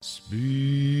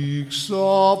Speak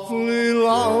softly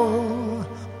loud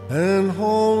and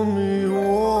hold me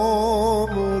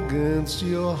warm against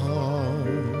your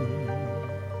heart.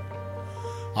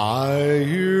 I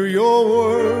hear your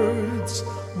words,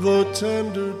 the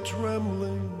tender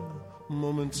trembling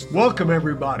moments. Welcome,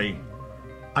 everybody.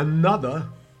 Another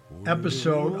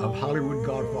episode of Hollywood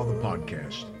Godfather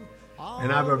Podcast. And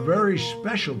I have a very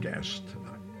special guest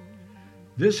tonight.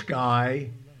 This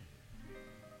guy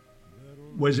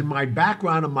was in my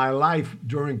background of my life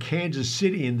during Kansas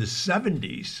City in the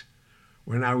 70s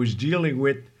when I was dealing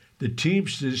with the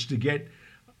Teamsters to get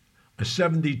a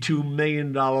 $72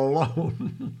 million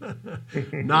loan,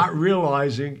 not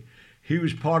realizing he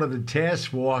was part of the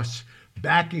task force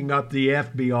backing up the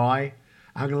FBI.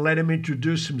 I'm going to let him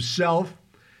introduce himself,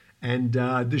 and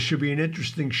this should be an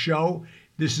interesting show.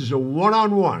 This is a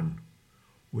one-on-one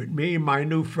with me and my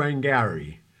new friend,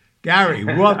 Gary. Gary,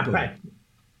 welcome.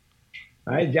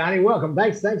 All right, Johnny, welcome.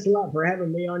 Thanks a lot for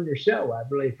having me on your show. I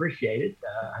really appreciate it.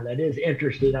 That is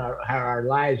interesting how our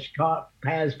lives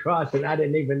paths crossed, and I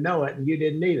didn't even know it, and you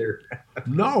didn't either.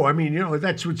 No, I mean,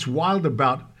 that's what's wild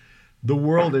about the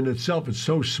world in itself. It's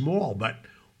so small, but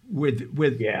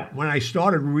when I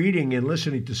started reading and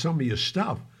listening to some of your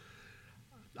stuff,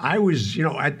 I was,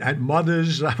 at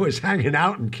Mother's, I was hanging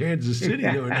out in Kansas City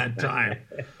during that time,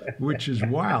 which is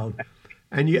wild.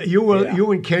 And you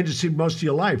were in Kansas City most of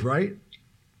your life, right?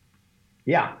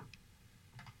 Yeah,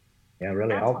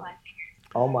 really,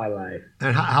 all my life.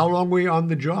 And how long were you on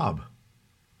the job?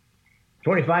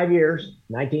 25 years,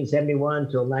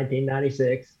 1971 till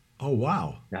 1996. Oh,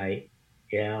 wow. I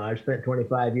spent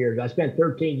 25 years. I spent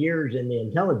 13 years in the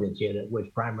intelligence unit,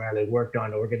 which primarily worked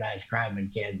on organized crime in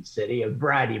Kansas City, a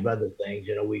variety of other things.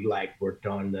 We worked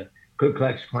on the Ku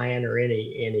Klux Klan or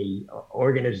any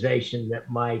organization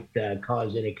that might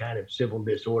cause any kind of civil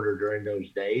disorder during those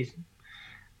days.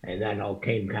 And that all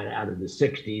came kind of out of the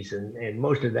 60s. And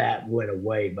most of that went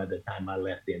away by the time I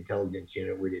left the intelligence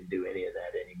unit. We didn't do any of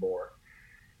that anymore.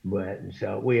 But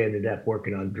so we ended up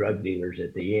working on drug dealers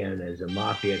at the end as a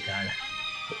mafia kind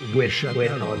of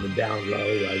went on the down low.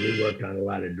 We worked on a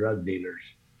lot of drug dealers.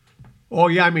 Oh,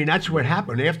 yeah. I mean, that's what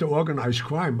happened. After organized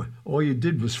crime, all you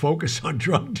did was focus on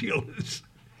drug dealers.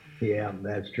 Yeah,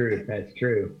 that's true. That's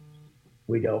true.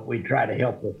 We try to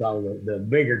help with all the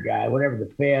bigger guy. Whenever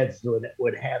the feds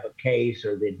would have a case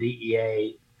or the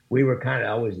DEA, we were kind of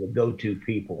always the go-to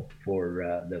people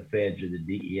for the feds or the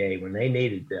DEA when they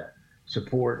needed the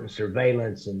support and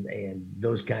surveillance and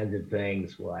those kinds of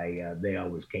things. They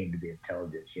always came to the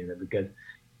intelligence unit because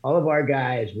all of our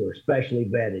guys were specially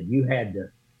vetted. You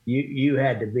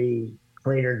had to be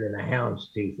cleaner than a hound's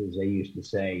tooth, as they used to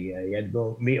say. You had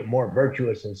to be more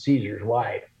virtuous than Caesar's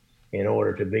wife in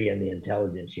order to be in the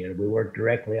intelligence unit. We worked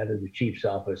directly under the chief's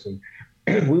office, and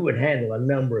we would handle a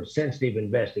number of sensitive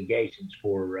investigations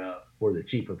for the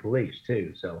chief of police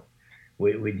too. So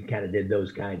we kind of did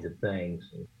those kinds of things.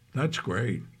 That's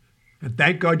great. And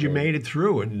thank God you made it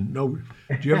through. And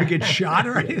did you ever get shot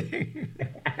or anything?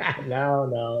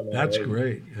 No. That's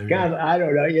great. I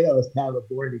don't know. It's kind of a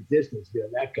boring existence doing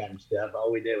that kind of stuff.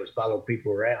 All we did was follow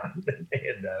people around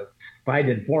and find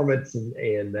informants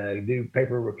and do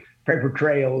paper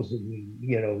trails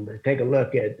and take a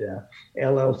look at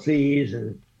LLCs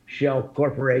and shell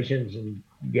corporations and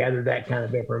gather that kind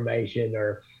of information,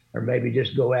 or maybe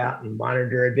just go out and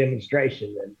monitor a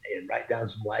demonstration and write down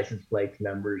some license plates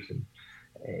numbers. And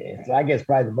so I guess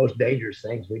probably the most dangerous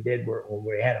things we did were when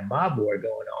we had a mob war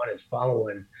going on is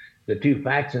following the two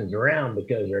factions around,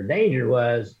 because their danger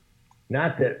was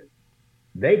not that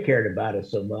they cared about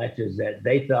us so much as that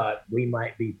they thought we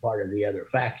might be part of the other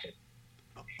faction.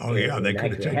 Oh, yeah, they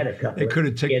could have taken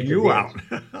incidents. You out.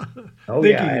 Oh,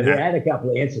 yeah, we had a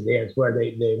couple of incidents where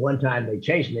they one time they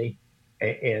chased me.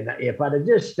 And if I'd have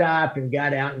just stopped and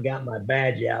got out and got my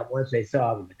badge out, once they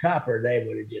saw I was the copper, they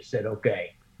would have just said,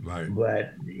 okay. Right.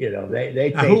 But,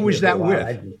 they now, who was that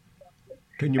with?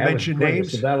 Can you mention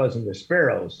names? The Sabellas and the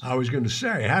Sparrows. I was going to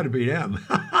say, it had to be them.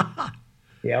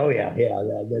 Yeah.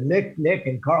 The Nick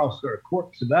and Carl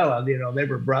Cork Sabella, they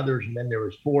were brothers, and then there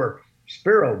was 4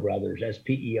 Sparrow brothers,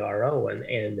 Spero,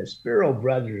 and the Sparrow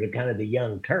brothers are kind of the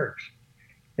young Turks.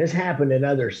 This happened in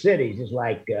other cities, just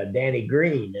like Danny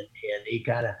Green, and he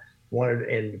kind of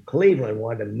in Cleveland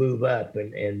wanted to move up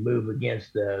and move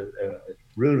against the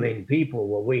ruling people.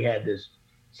 Well, we had this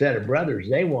set of brothers,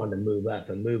 they wanted to move up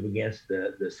and move against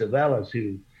the Sabellas,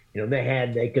 who,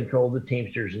 they controlled the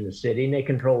Teamsters in the city, and they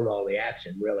controlled all the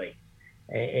action, really.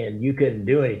 And you couldn't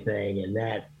do anything in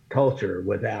that culture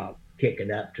without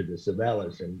kicking up to the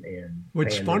Sabellas. And well,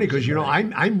 it's funny because,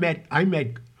 I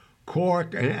met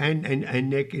Cork and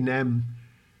Nick and them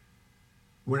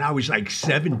when I was like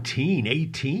 17,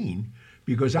 18,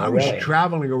 because I was really?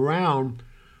 traveling around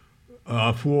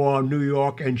for New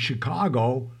York and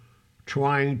Chicago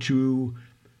trying to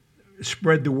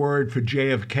spread the word for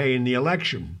JFK in the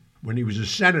election when he was a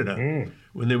senator,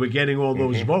 when they were getting all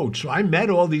those votes. So I met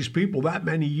all these people that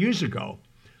many years ago.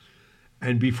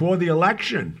 And before the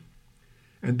election,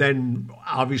 and then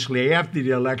obviously after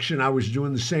the election, I was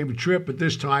doing the same trip, but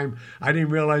this time I didn't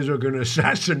realize they were going to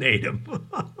assassinate him.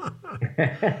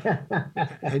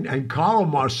 and Carlo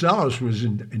Marcellus was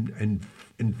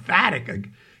emphatic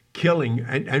killing,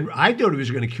 and I thought he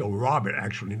was going to kill Robert,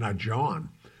 actually, not John,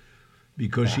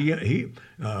 because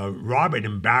Robert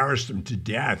embarrassed him to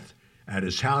death at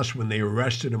his house when they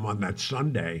arrested him on that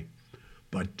Sunday.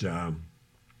 But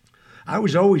I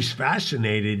was always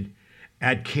fascinated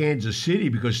at Kansas City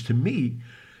because to me,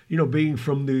 being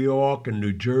from New York and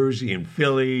New Jersey and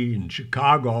Philly and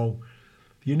Chicago,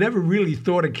 you never really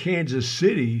thought of Kansas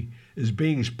City as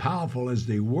being as powerful as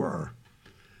they were.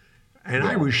 And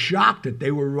I was shocked that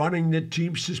they were running the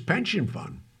Teamsters pension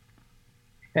fund.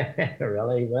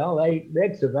 Really? Well,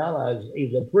 Nick Savella,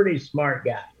 he's a pretty smart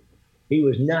guy. He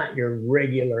was not your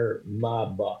regular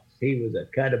mob boss. He was a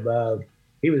cut above.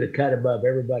 He was a cut above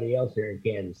everybody else here in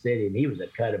Kansas City, and he was a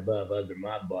cut above other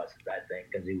mob bosses, I think,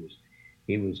 because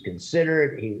he was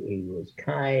considerate. He was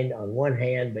kind on one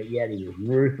hand, but yet he was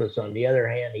ruthless on the other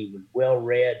hand. He was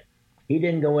well-read. He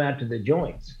didn't go out to the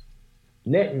joints.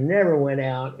 Nick never went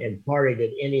out and partied at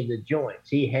any of the joints.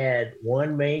 He had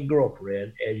one main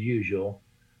girlfriend, as usual,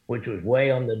 which was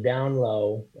way on the down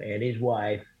low, and his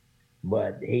wife.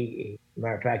 But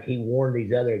matter of fact, he warned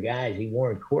these other guys, he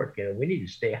warned Court, we need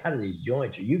to stay out of these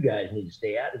joints, or you guys need to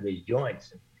stay out of these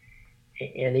joints.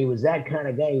 And he was that kind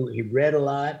of guy. He read a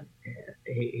lot.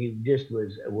 He just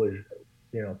was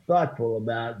thoughtful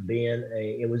about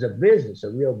it was a business, a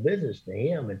real business to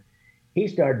him. And he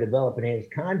started developing his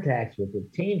contacts with the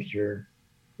Teamster.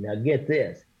 Now get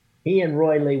this. He and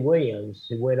Roy Lee Williams,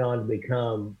 who went on to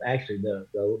become actually the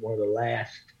one of the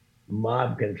last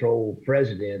mob-controlled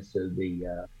presidents of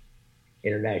the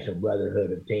International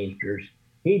Brotherhood of Teamsters,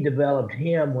 he developed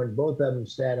him when both of them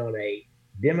sat on a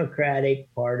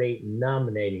Democratic Party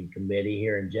nominating committee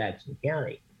here in Jackson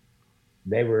County.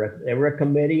 They were a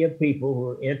committee of people who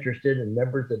were interested in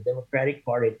members of the Democratic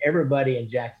Party. And everybody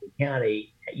in Jackson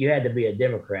County, you had to be a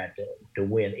Democrat to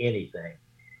win anything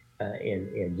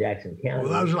in Jackson County.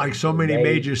 Well, that was like so many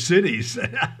major cities.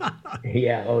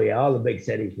 Yeah, all the big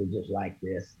cities were just like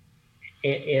this.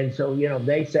 And so,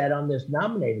 they sat on this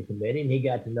nominating committee, and he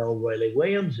got to know Roy Lee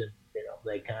Williams, and,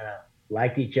 they kind of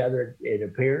liked each other, it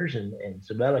appears, and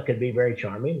Savella could be very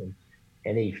charming.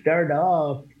 And he started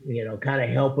off, kind of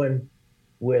helping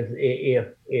with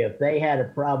if they had a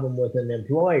problem with an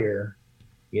employer,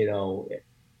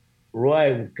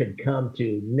 Roy could come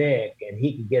to Nick, and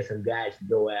he could get some guys to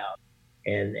go out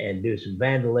and do some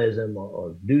vandalism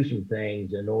or do some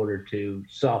things in order to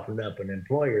soften up an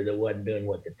employer that wasn't doing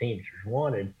what the Teamsters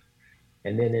wanted.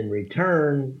 And then in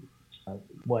return,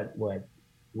 what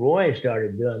Roy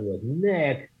started doing with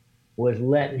Nick was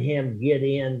letting him get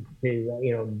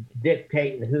into,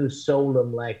 dictating who sold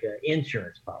them like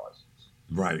insurance policies.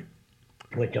 Right.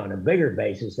 Which on a bigger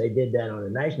basis, they did that on a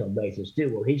national basis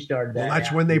too. Well, he started that. Well,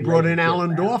 that's when they brought in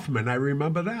Alan Dorfman. I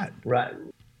remember that. Right.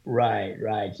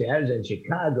 See, I was in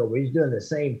Chicago, where he's doing the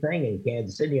same thing in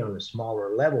Kansas City on a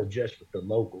smaller level, just with the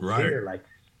locals here. Like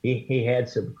he had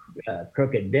some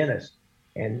crooked dentists,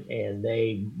 and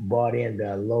they bought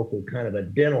into a local kind of a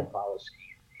dental policy.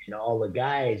 All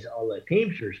the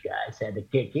Teamsters guys had to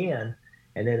kick in,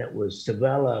 and then it was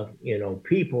Savella,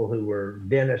 people who were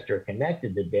dentists or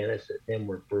connected to dentists that then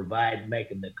were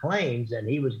making the claims, and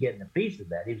he was getting a piece of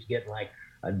that. He was getting like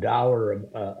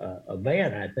 $1 a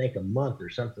van, I think, a month or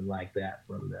something like that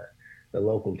from the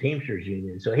local Teamsters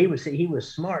union. So he was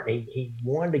smart. He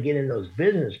wanted to get in those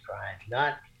business crimes,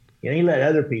 not, he let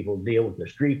other people deal with the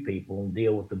street people and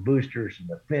deal with the boosters and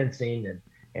the fencing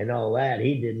and all that.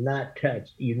 He did not touch.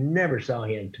 You never saw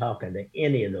him talking to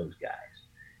any of those guys.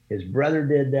 His brother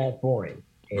did that for him,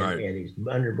 and his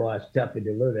underboss Tuffy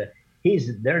DeLuda.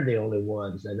 They're the only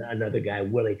ones, and another guy,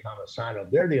 Willie Tomasano,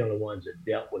 they're the only ones that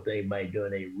dealt with anybody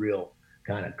doing a real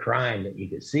kind of crime that you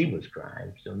could see was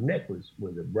crime. So Nick was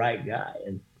a bright guy,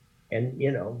 and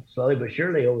slowly but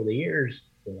surely over the years,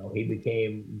 he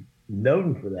became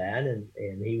known for that,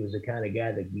 and he was the kind of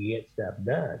guy that could get stuff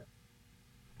done.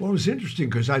 Well, it was interesting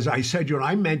because, as I said,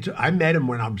 I met him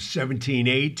when I was 17,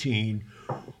 18,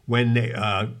 when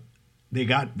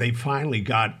they finally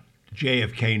got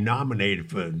JFK nominated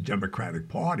for the Democratic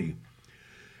Party,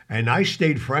 and I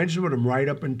stayed friends with him right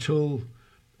up until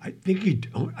I think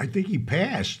he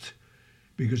passed,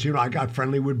 because, I got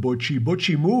friendly with Butchie.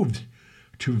 Butchie moved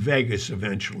to Vegas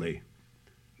eventually.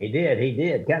 He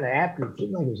did. Kind of after, it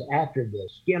seemed like it was after the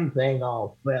Skim thing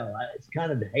all fell. It's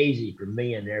kind of hazy for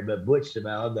me in there, but Butch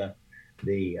Savella,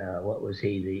 what was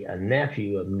he, the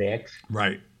nephew of Nick's.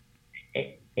 Right.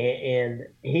 And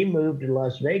he moved to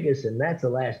Las Vegas, and that's the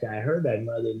last I heard of him.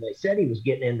 Other than they said he was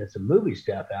getting into some movie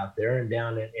stuff out there and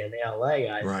down in L.A.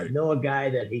 I know a guy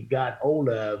that he got hold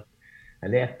of,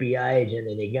 an FBI agent,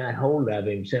 and he got hold of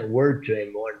him, sent word to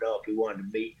him, wanted to know if he wanted to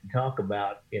meet and talk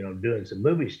about, doing some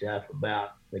movie stuff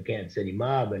about the Kansas City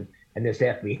mob. And this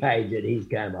FBI agent, he's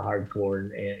kind of a hardcore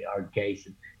and hard case.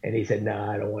 And he said, no,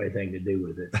 I don't want anything to do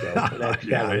with it. So that's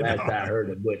kind of the last I heard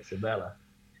of Butch Savella.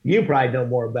 You probably know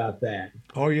more about that.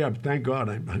 Oh, yeah. Thank God.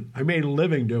 I made a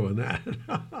living doing that.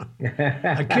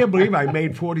 I can't believe I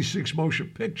made 46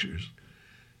 motion pictures.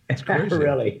 It's crazy.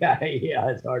 Really? Yeah,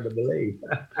 it's hard to believe.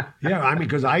 Yeah,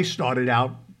 because I started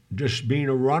out just being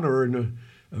a runner and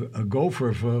a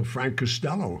gopher for Frank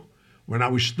Costello when I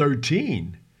was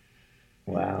 13.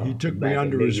 Wow. He took me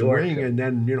under his wing, and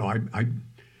then,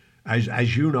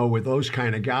 as you know, with those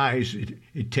kind of guys,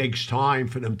 it takes time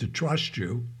for them to trust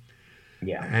you.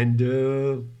 Yeah.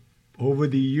 And over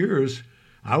the years,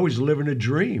 I was living a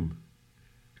dream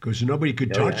because nobody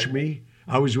could touch me.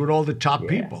 I was with all the top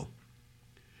people.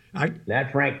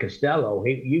 That Frank Costello,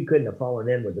 you couldn't have fallen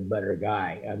in with a better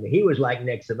guy. I mean, he was like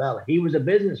Nick Savella. He was a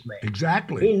businessman.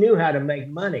 Exactly. He knew how to make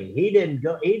money. He didn't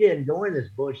go in this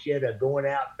bullshit of going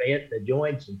out hitting the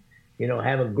joints and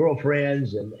having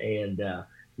girlfriends and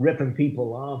ripping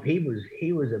people off. He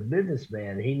was a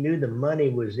businessman. He knew the money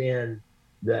was in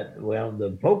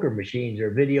the poker machines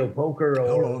or video poker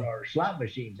or slot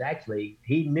machines. Actually,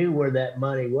 he knew where that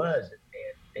money was,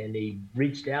 and he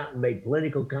reached out and made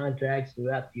political contacts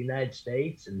throughout the United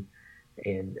States, and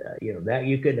that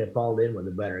you couldn't have fallen in with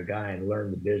a better guy and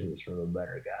learned the business from a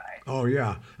better guy. Oh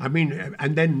yeah, I mean,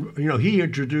 and then he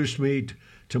introduced me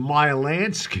to Maya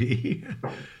Lansky,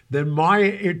 then Maya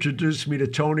introduced me to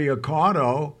Tony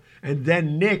Accardo, and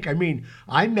then Nick. I mean,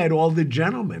 I met all the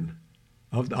gentlemen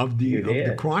of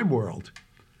the crime world.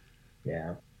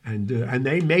 Yeah. And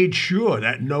they made sure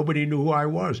that nobody knew who I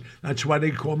was. That's why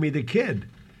they called me the Kid.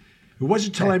 It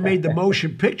wasn't until I made the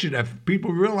motion picture that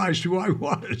people realized who I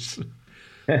was.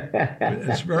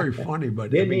 It's very funny,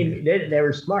 but they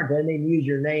were smart. They didn't even use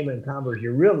your name in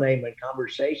your real name in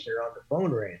conversation or on the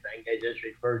phone or anything. They just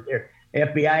referred their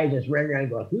FBI agents ran around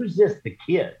and go, "Who's this? The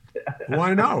Kid?" Well,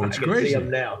 I know it's crazy. See him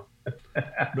now.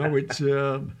 No, it's.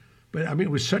 But I mean,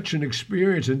 it was such an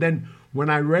experience. And then when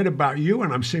I read about you,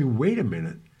 and I'm saying, wait a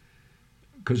minute.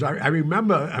 Because I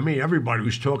remember, everybody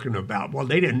was talking about, well,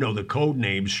 they didn't know the code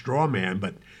name Strawman,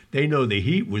 but they know the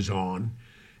heat was on.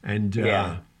 And,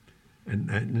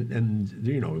 and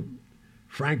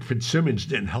Frank Fitzsimmons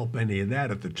didn't help any of that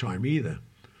at the time either.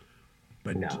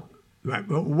 But no.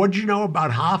 What'd you know about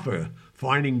Hoffa,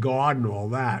 finding God and all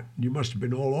that? You must have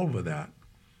been all over that.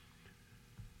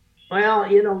 Well,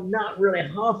 not really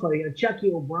Hoffa.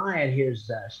 Chucky O'Brien, his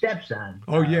stepson,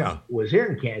 was here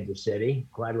in Kansas City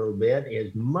quite a little bit.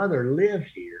 His mother lived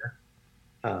here,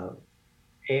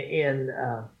 and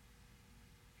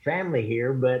family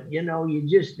here. But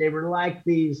they were like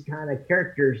these kind of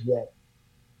characters that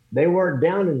they weren't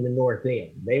down in the North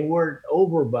End. They weren't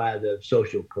over by the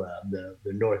social club, the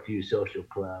Northview Social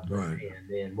Club, right. and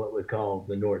then what we call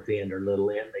the North End or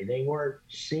Little End. They weren't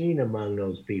seen among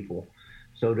those people.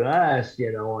 So to us,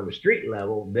 on the street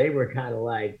level, they were kind of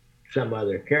like some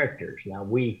other characters. Now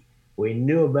we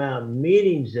knew about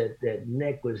meetings that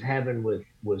Nick was having with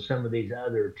some of these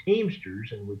other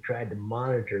Teamsters, and we tried to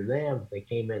monitor them if they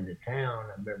came into town.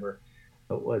 I remember,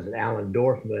 Alan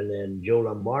Dorfman and Joe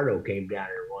Lombardo came down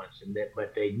here once,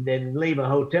 but they didn't leave a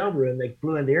hotel room. They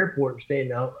flew in the airport and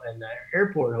stayed in the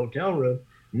airport hotel room.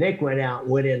 Nick went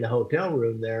in the hotel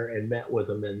room there and met with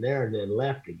them in there, and then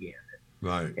left again.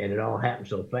 Right. And it all happened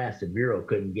so fast, the Bureau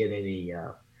couldn't get any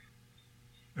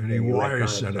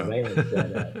wires set up.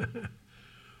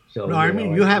 So, no,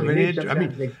 you have an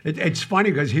it's funny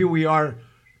because here we are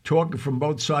talking from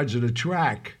both sides of the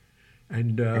track,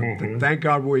 and thank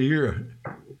God we're here.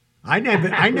 I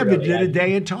never did a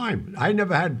day in time. I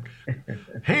never had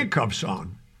handcuffs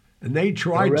on, and they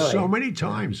tried so many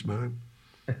times, man.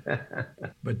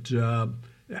 But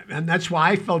and that's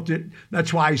why I felt it.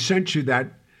 That's why I sent you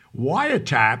that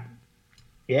wiretap.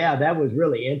 Yeah, that was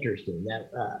really interesting.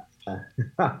 That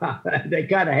they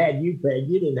kind of had you pegged.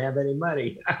 You didn't have any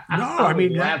money. No, I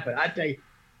mean, laughing. I tell you,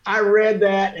 I read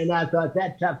that and I thought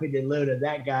that Tuffy DeLuna,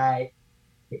 that guy,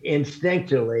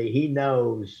 instinctually he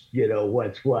knows,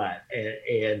 what's what,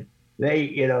 and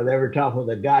they were talking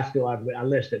with Augusto. I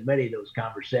listened to many of those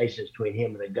conversations between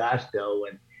him and Augusto,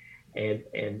 and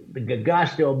the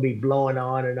Augusto will be blowing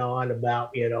on about,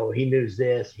 he knows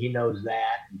this, he knows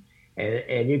that.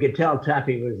 And you could tell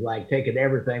Tuffy was like taking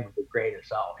everything with a grain of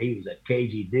salt. He was a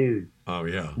cagey dude. Oh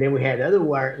yeah. Then we had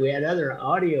other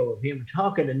audio of him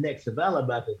talking to Nick Savella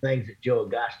about the things that Joe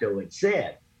Augusto had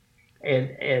said.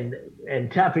 And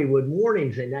Tuffy would warn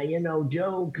him, say, now,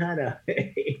 Joe kind of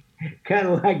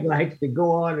likes to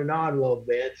go on and on a little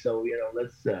bit. So,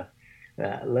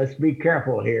 let's be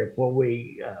careful here before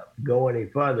we go any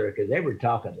further, because they were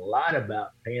talking a lot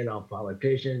about paying off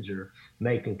politicians or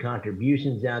making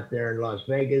contributions out there in Las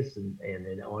Vegas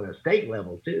and on a state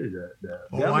level too. The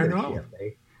governorship.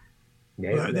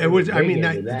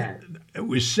 It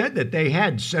was said that they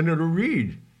had Senator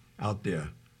Reid out there.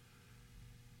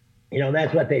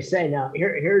 That's what they say. Now,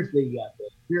 here's the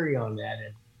theory on that.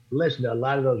 And listen to a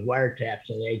lot of those wiretaps,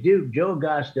 and Joe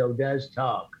Augusto does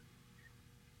talk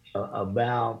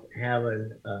about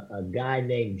having a guy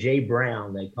named Jay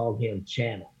Brown. They called him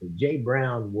Channel. Jay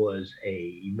Brown was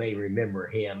you may remember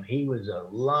him. He was a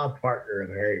law partner of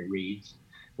Harry Reid's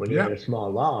when he had a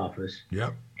small law office.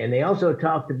 Yep. And they also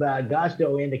talked about,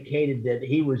 Augusto indicated that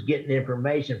he was getting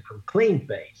information from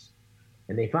Cleanface.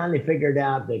 And they finally figured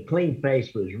out that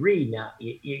Cleanface was Reid. Now,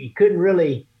 you couldn't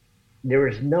really, there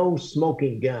was no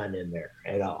smoking gun in there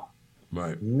at all.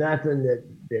 Right. Nothing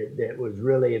that was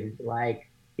really like,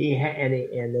 and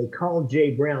they called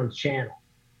Jay Brown Channel.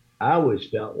 I always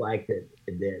felt like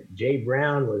that Jay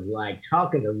Brown was like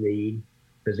talking to Reid,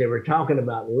 because they were talking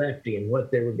about Lefty and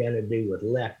what they were going to do with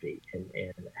Lefty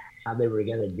and how they were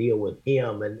going to deal with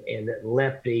him, and that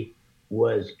Lefty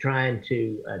was trying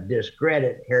to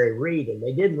discredit Harry Reid, and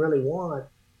they didn't really want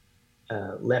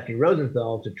Lefty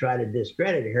Rosenthal to try to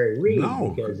discredit Harry Reid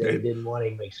because they didn't want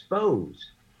him exposed.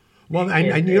 Well,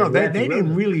 and they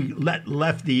didn't really let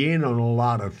Lefty in on a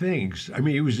lot of things. I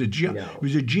mean, he was a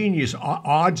genius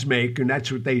odds maker, and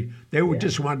that's what they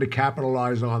just wanted to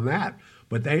capitalize on that.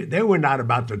 But they were not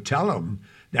about to tell him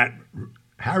that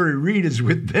Harry Reid is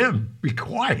with them. Be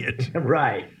quiet.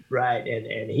 Right.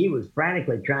 And he was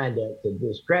frantically trying to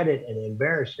discredit and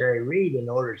embarrass Harry Reid in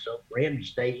order for him to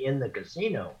stay in the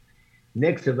casino.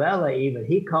 Nick Savella, even,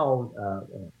 he called,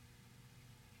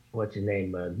 what's his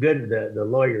name? The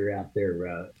lawyer out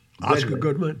there. Oscar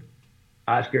Goodman.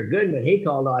 Oscar Goodman. He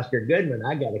called Oscar Goodman.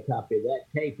 I got a copy of that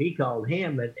tape. He called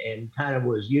him and kind of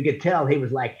you could tell he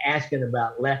was like asking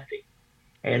about Lefty.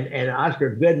 And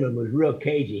Oscar Goodman was real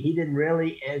cagey. He didn't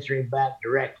really answer him back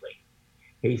directly.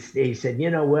 He said,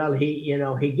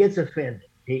 he gets offended.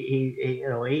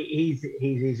 He's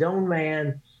his own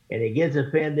man, and he gets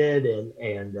offended.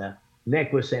 And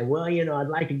Nick was saying, well, I'd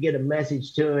like to get a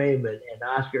message to him. And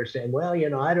Oscar saying, well,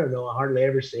 I don't know. I hardly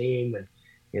ever see him. And,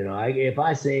 if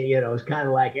I say, it's kind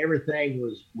of like everything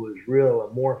was real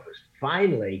amorphous.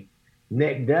 Finally,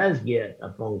 Nick does get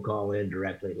a phone call in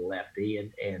directly to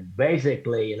Lefty. And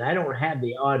basically, and I don't have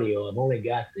the audio. I've only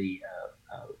got the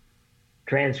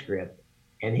transcript.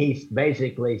 And he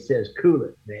basically says, cool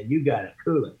it, man. You got to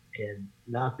cool it and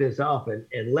knock this off.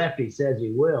 And Lefty says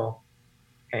he will,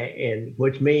 and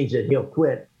which means that he'll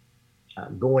quit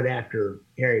going after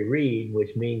Harry Reid,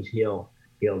 which means he'll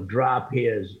drop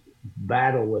his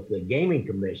battle with the Gaming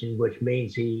Commission, which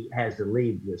means he has to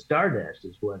leave the Stardust,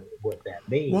 is what that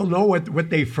means. Well, no, what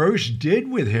they first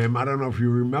did with him, I don't know if you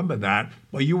remember that.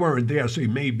 Well, you weren't there, so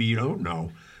maybe you don't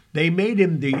know. They made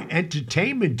him the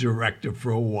entertainment director for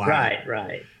a while.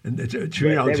 Right. And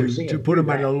to put him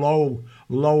at a lower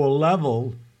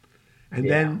level. And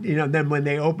then when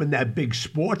they opened that big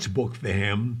sports book for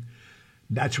him,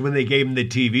 that's when they gave him the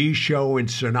TV show, and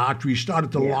Sinatra. He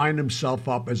started to line himself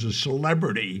up as a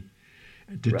celebrity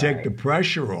to take the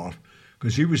pressure off,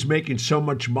 because he was making so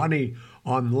much money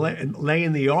on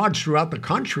laying the odds throughout the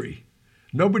country.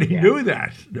 Nobody knew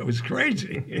that. It was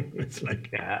crazy. It's like,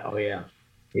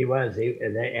 he was.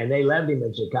 And they loved him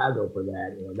in Chicago for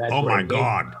that. That's my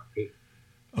God.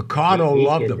 Ocado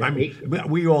loved him. I mean,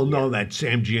 we all know that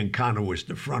Sam Giancana was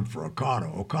the front for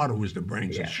Ocado. Ocado was the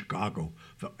brains of Chicago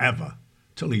forever,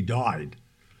 till he died.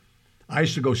 I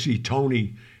used to go see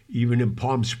Tony even in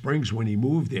Palm Springs when he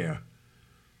moved there.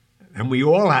 And we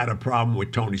all had a problem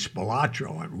with Tony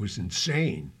Spilotro. It was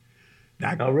insane.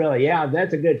 Oh, really? Yeah,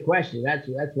 that's a good question. That's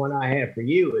one I have for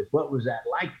you, is what was that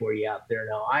like for you out there?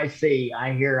 Now, I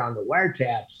hear on the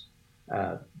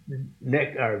wiretaps,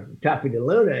 Nick or Tuffy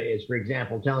DeLuna is, for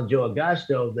example, telling Joe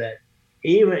Augusto that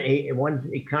even in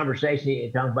one conversation, he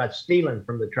talked about stealing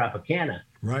from the Tropicana.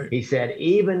 Right. He said,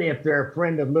 even if they're a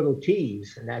friend of Little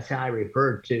T's, and that's how I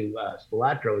referred to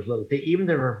Spilotro as Little T, even if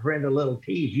they're a friend of Little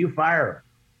T's, you fire them.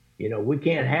 We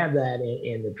can't have that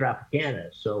in the Tropicana.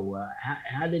 So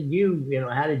how did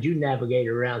how did you navigate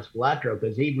around Spilatro?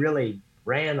 Because he really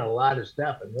ran a lot of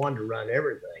stuff and wanted to run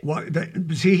everything. Well,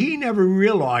 see, he never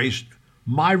realized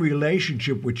my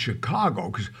relationship with Chicago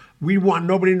because we want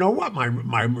nobody to know what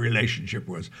my relationship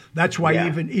was. That's why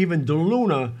even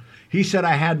DeLuna, he said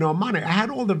I had no money. I had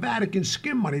all the Vatican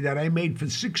skim money that I made for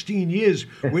 16 years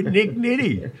with Nick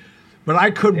Nitti. But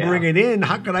I couldn't bring it in.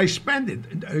 How could I spend it?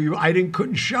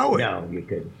 Couldn't show it. No, you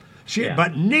couldn't. See,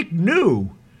 but Nick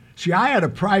knew. See, I had a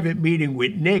private meeting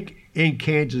with Nick in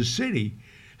Kansas City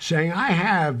saying, I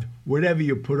have whatever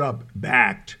you put up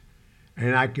backed,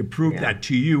 and I can prove that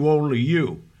to you, only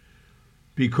you.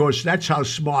 Because that's how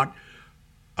smart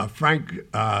Frank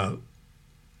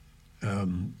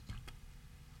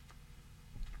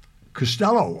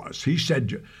Costello was. He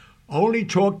said, only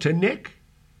talk to Nick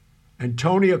and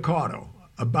Tony Accardo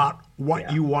about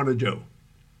what you want to do.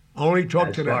 Only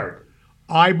talk to them.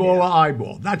 Eyeball to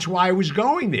eyeball. That's why I was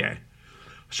going there.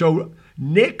 So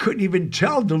Nick couldn't even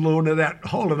tell DeLuna that,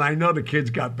 hold on, I know the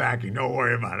kid's got backing. Don't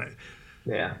worry about it.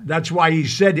 Yeah. That's why he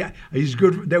said he's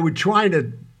good. They were trying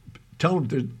to tell him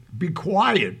to be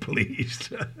quiet,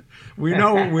 please. We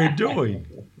know what we're doing.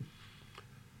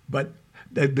 But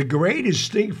the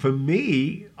greatest thing for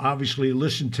me, obviously,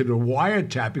 listen to the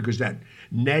wiretap because that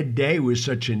Ned Day was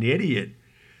such an idiot.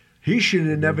 He should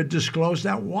have never disclosed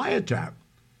that wiretap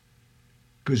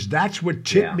because that's what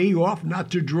tipped me off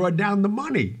not to draw down the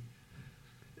money.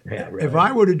 Yeah, really. If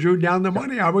I would have drew down the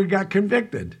money, I would have got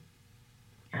convicted.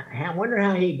 I wonder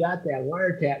how he got that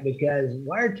wiretap because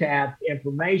wiretap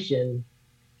information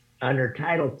under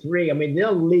Title III, I mean,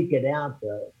 they'll leak it out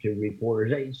to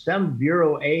reporters. Some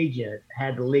bureau agent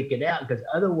had to leak it out because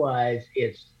otherwise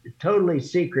it's totally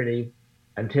secretive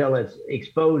until it's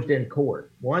exposed in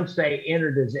court. Once they enter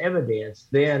it as evidence,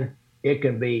 then it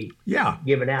can be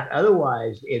given out.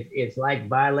 Otherwise, it's like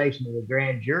violation of the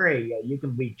grand jury. You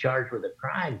can be charged with a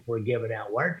crime for giving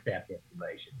out wiretap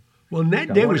information. Well,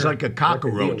 Ned Day was like a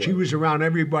cockroach. He was around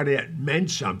everybody that meant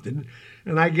something.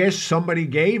 And I guess somebody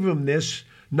gave him this,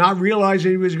 not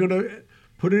realizing he was going to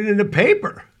put it in the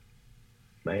paper.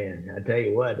 Man, I tell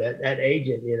you what, that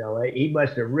agent, he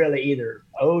must have really either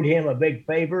owed him a big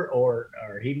favor or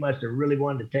he must have really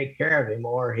wanted to take care of him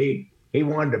or he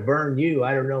wanted to burn you.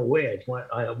 I don't know which.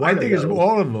 I think it's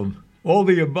all of them, all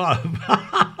the above.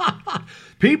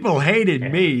 People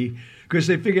hated me because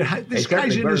they figured, this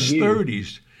guy's in his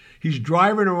 30s. He's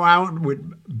driving around with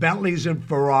Bentleys and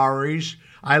Ferraris.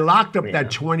 I locked up that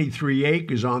 23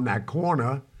 acres on that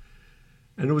corner,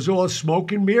 and it was all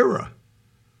smoke and mirror.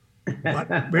 But,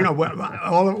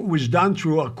 all of it was done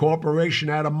through a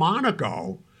corporation out of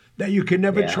Monaco that you can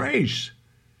never trace.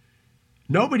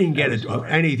 Nobody can get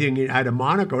anything out of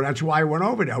Monaco. That's why I went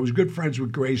over there. I was good friends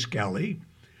with Grace Kelly.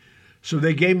 So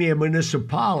they gave me a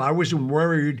municipal. I wasn't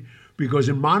worried because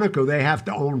in Monaco, they have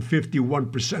to own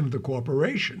 51% of the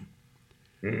corporation.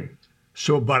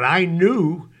 So, but I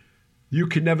knew you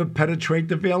could never penetrate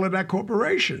the veil of that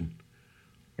corporation.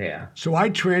 Yeah. So I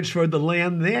transferred the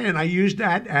land there, and I used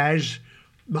that as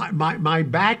my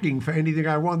backing for anything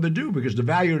I wanted to do because the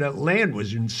value of that land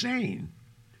was insane.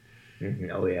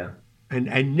 Oh, yeah.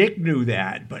 And Nick knew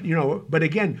that. But, but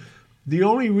again, the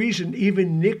only reason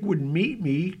even Nick would meet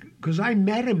me, because I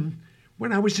met him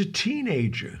when I was a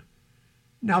teenager.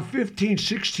 Now, 15,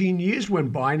 16 years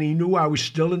went by, and he knew I was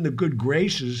still in the good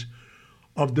graces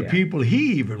of the people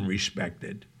he even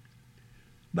respected.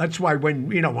 That's why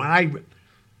when I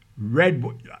read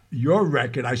your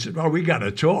record, I said, well, we got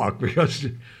to talk because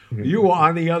you were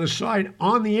on the other side,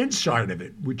 on the inside of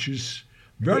it, which is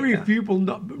very few people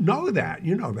know that.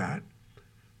 You know that.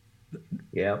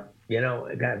 Yeah. Kind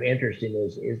of interesting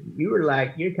is you're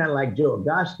kind of like Joe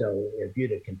Augusto if you'd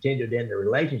have continued in the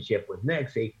relationship with Nick.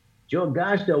 See, Joe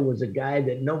Augusto was a guy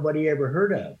that nobody ever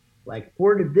heard of. Like,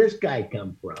 where did this guy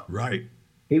come from? Right.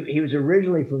 He was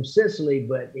originally from Sicily,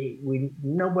 but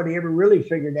nobody ever really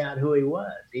figured out who he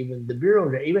was. Even the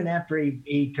bureau, even after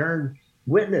he turned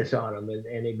witness on him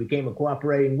and he became a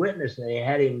cooperating witness, and they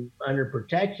had him under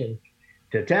protection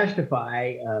to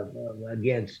testify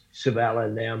against Sabella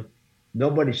and them.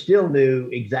 Nobody still knew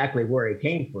exactly where he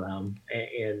came from,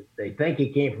 and they think he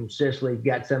came from Sicily,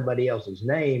 got somebody else's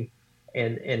name.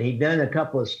 And he'd done a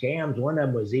couple of scams. One of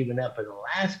them was even up in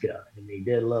Alaska, and he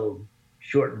did a little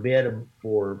short bit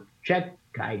for check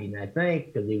kiting, I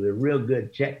think, because he was a real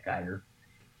good check kiter.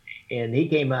 And he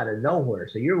came out of nowhere.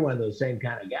 So you're one of those same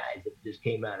kind of guys that just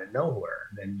came out of nowhere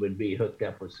and would be hooked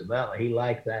up with Sabella. He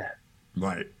liked that.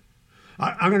 Right.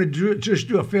 I'm going to just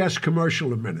do a fast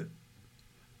commercial a minute.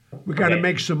 We got to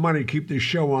make some money to keep this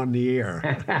show on the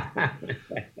air.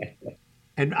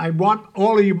 And I want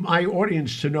all of you, my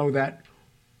audience, to know that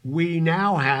we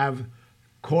now have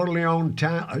Corleone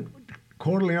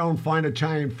Fine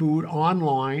Italian Food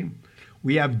online.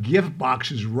 We have gift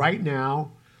boxes right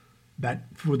now that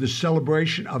for the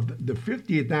celebration of the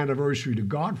 50th anniversary to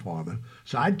Godfather.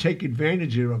 So I'd take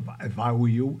advantage of it if I were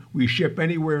you. We ship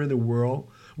anywhere in the world.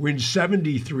 We're in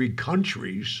 73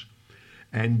 countries.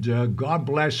 And God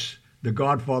bless the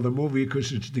Godfather movie,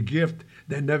 because it's the gift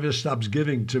that never stops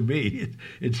giving to me.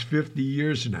 It's 50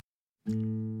 years now.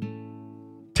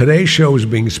 Today's show is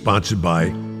being sponsored by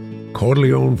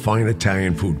Corleone Fine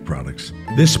Italian Food Products.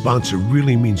 This sponsor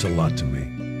really means a lot to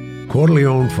me.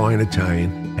 Corleone Fine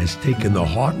Italian has taken the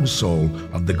heart and soul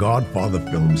of the Godfather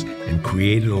films and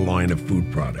created a line of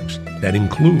food products that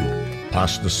include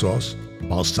pasta sauce,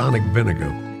 balsamic vinegar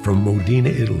from Modena,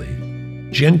 Italy,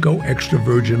 Genco extra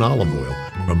virgin olive oil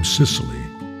from Sicily.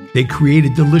 They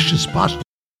created delicious pasta,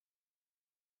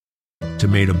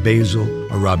 tomato basil,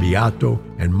 arrabbiato,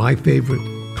 and my favorite,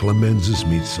 Clemenza's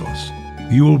meat sauce.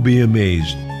 You will be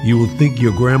amazed. You will think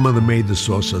your grandmother made the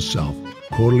sauce herself.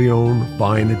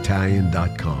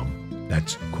 CorleoneFineItalian.com.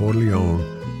 That's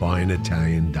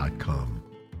CorleoneFineItalian.com.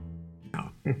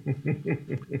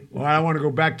 Well, I want to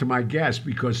go back to my guest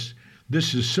because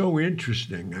this is so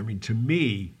interesting. I mean, to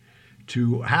me,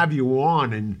 to have you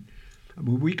on, and I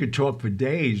mean, we could talk for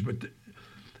days, but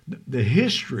the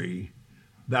history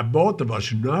that both of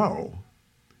us know,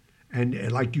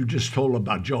 and like you just told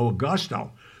about Joe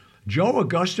Augusto. Joe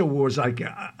Augusto was like,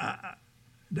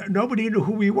 nobody knew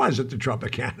who he was at the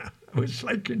Tropicana. It was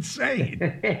like insane.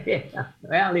 Yeah.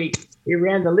 Well, he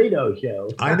ran the Lido show.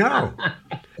 I know.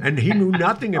 And he knew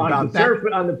nothing about that.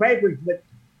 On the papers,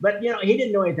 but you know, he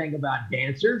didn't know anything about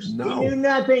dancers. No. He knew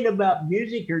nothing about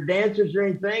music or dancers or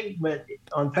anything, but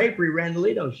on paper, he ran the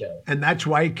Lido show. And that's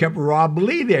why he kept Rob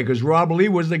Lee there, because Rob Lee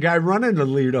was the guy running the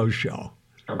Lido show.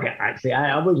 Okay,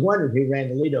 I always wondered who ran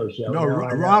the Lido show. No,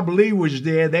 Rob Lee was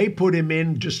there. They put him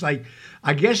in just like,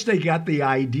 I guess they got the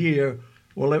idea,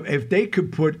 well, if they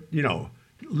could put, you know,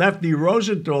 Lefty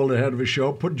Rosenthal the head of a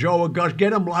show, put Joe Augusto,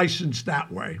 get him licensed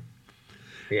that way.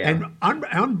 Yeah. And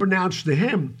unbeknownst to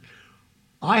him,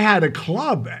 I had a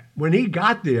club. When he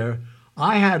got there,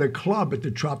 I had a club at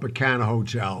the Tropicana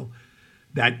Hotel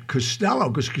that Costello,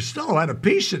 because Costello had a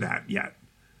piece of that yet.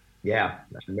 Yeah,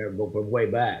 I remember from way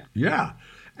back. Yeah.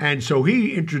 And so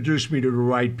he introduced me to the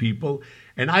right people.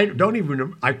 And I can't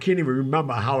even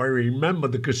remember how I remember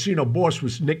the casino boss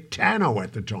was Nick Tano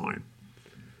at the time.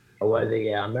 Oh, was he?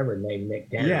 Yeah, I remember the name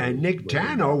Nick Tano. Yeah, and Nick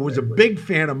Tano was a big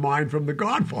fan of mine from The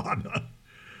Godfather.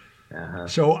 Uh-huh.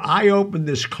 So I opened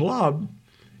this club,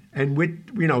 and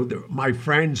with, you know, my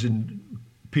friends and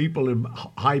people in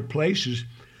high places,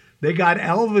 they got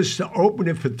Elvis to open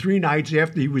it for 3 nights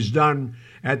after he was done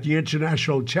at the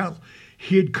International Hotel.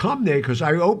 He had come there because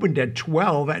I opened at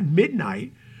 12 at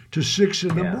midnight to 6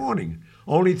 in the morning,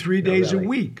 only 3 days a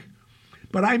week.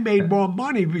 But I made more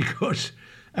money because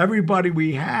everybody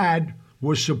we had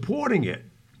was supporting it.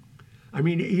 I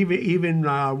mean, even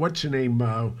what's her name,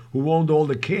 who owned all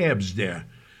the cabs there.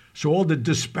 So all the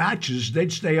dispatches,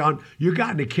 they'd stay on. You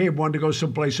got in a cab, wanted to go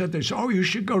someplace else. They said, oh, you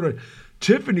should go to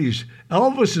Tiffany's.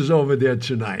 Elvis is over there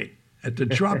tonight at the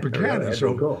Tropicana. Really?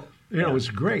 So, cool. You know, it's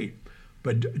great.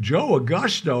 But Joe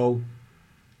Augusto,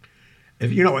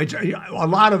 if you know, it's a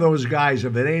lot of those guys,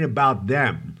 if it ain't about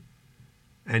them,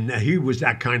 and he was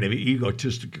that kind of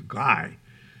egotistic guy.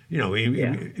 You know,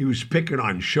 he was picking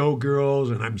on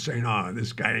showgirls, and I'm saying, oh,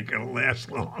 this guy ain't going to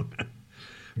last long.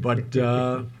 But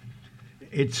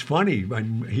it's funny.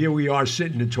 When here we are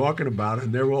sitting and talking about it,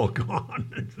 and they're all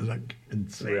gone. It's like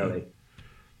insane. Really?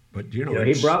 But you know,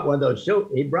 he brought one of those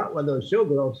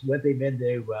showgirls with him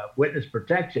into witness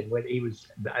protection when they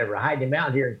were hiding him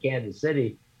out here in Kansas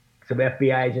City. Some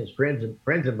FBI agents,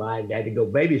 friends of mine, had to go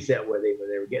babysit with him when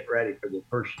they were getting ready for the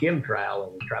first Kim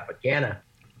trial in the Tropicana.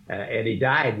 And he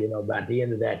died, you know, about the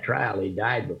end of that trial. He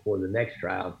died before the next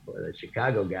trial for the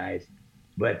Chicago guys.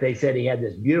 But they said he had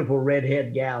this beautiful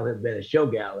redhead gal who had been a show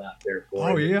gal out there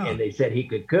for him. Oh, yeah. And they said he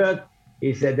could cook.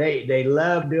 He said they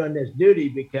loved doing this duty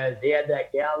because he had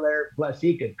that gal there. Plus,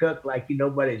 he could cook like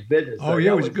nobody's business. Oh,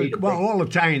 yeah, it was good. Well, all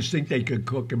Italians think they could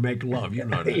cook and make love. You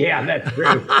know that. Yeah, that's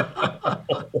true.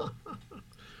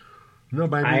 No,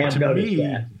 but I have noticed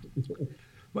that.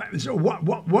 So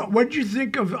what did you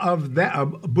think of that,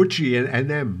 Butchie and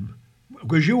them?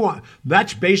 Because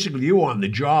that's basically you on the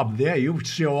job there. You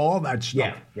see all that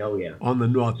stuff. Yeah. Oh, yeah. On the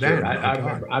North End.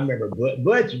 I remember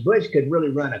Butch could really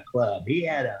run a club. He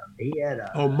had a.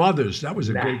 Oh, Mother's. That was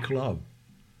a great club.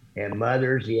 And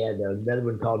Mother's. He had another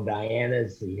one called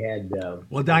Diana's. He had.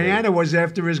 Well, Diana was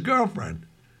after his girlfriend.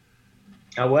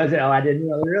 I wasn't. Oh, I didn't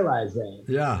really realize that.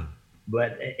 Yeah.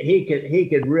 But he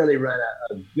could really run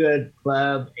a good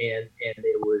club, and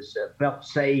it was felt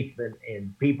safe,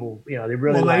 and people, they really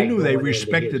Well, they liked knew they going into his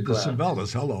respected the club.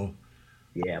 Savellas. Hello.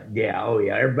 Yeah, yeah, oh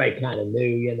yeah. Everybody kind of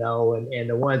knew, and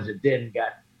the ones that didn't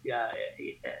uh,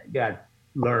 got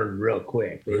learned real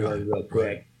quick. They Right. learned real Right.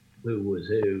 quick who was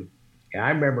who. Yeah,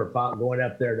 I remember going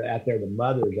up there to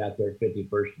Mothers out there at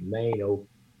 51st and Main. Oh,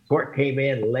 Court came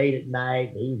in late at night.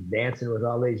 And he's dancing with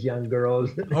all these young girls.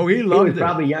 Oh, he He was loved it.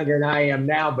 probably younger than I am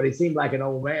now, but he seemed like an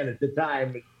old man at the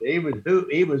time. He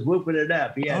was whooping it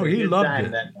up. He had Oh, a he good loved time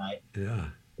it. that night. Yeah.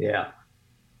 Yeah.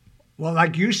 Well,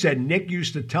 like you said, Nick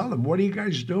used to tell him, "What are you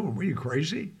guys doing? Were you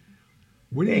crazy?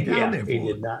 What are you down Yeah, there he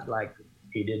for?" did not like.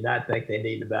 He did not think they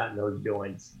needed about in those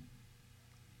joints.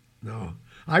 No.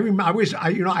 I remember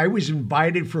I was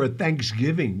invited for a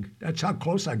Thanksgiving. That's how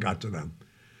close I got to them.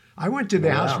 I went to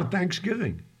their Oh, house for wow.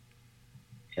 Thanksgiving.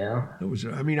 Yeah. It was.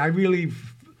 I mean, I really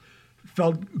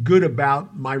felt good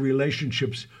about my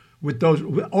relationships with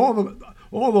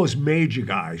all those major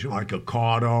guys, like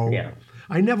Accardo. Yeah.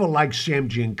 I never liked Sam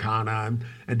Giancana,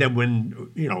 and then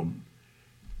when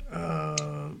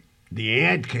the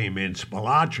ad came in,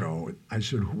 Spilotro, I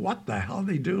said, "What the hell are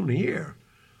they doing here?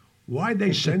 Why'd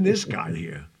they send this guy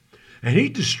here?" And he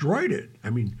destroyed it.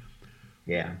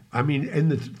 Yeah. In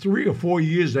the 3 or 4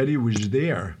 years that he was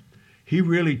there, he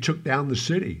really took down the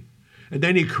city. And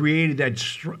then he created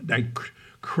that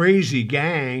crazy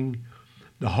gang,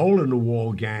 the Hole in the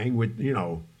Wall gang, with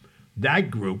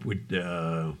that group with.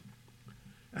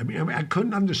 I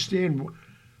couldn't understand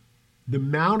the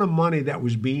amount of money that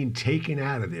was being taken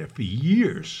out of there for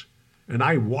years, and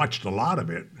I watched a lot of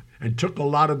it and took a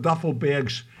lot of duffel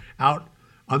bags out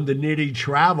on the Nitty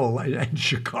Travel in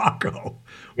Chicago.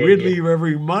 Did We'd you? leave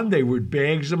every Monday with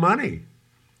bags of money.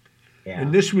 Yeah.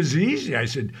 And this was easy. I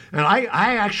said, and I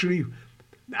actually,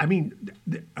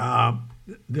 the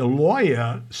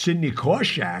lawyer, Sidney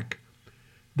Korshak,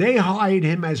 they hired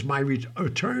him as my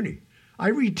attorney. I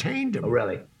retained him. Oh,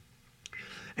 really?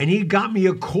 And he got me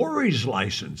a Corey's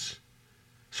license.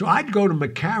 So I'd go to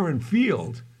McCarran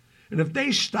Field, and if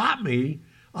they stopped me,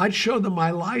 I'd show them my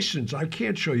license. I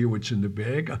can't show you what's in the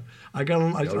bag. I got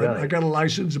Oh, really? I got a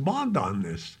license bond on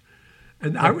this.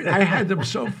 And I had them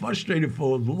so frustrated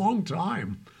for a long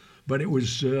time. But it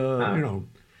was,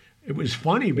 it was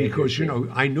funny because,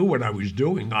 I knew what I was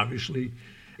doing, obviously.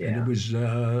 And Yeah. it was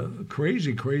a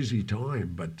crazy, crazy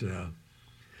time. But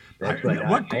That's right.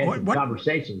 I had some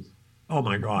conversations. Oh,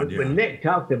 my God, yeah. When Nick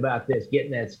talked about this,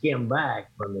 getting that skim back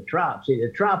from the Trop. See, the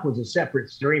Trop was a separate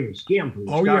stream of skim from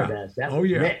the Oh, yeah. Stardust. That Oh,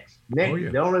 was yeah. Nick's. Nick, Oh, yeah.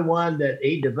 the only one that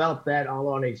he developed that all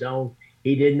on his own.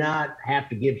 He did not have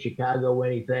to give Chicago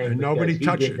anything. And because nobody he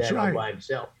touched did it. that That's all right. by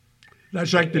himself.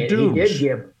 That's like the And Dunes.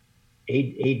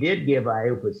 he did give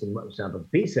Iupa some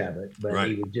piece of it, but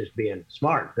Right. he was just being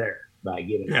smart there by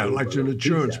giving. Yeah, Iupa like a an little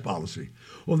insurance piece of it. policy.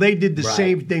 Well, they did the Right.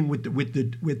 same thing with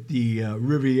the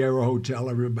Riviera Hotel.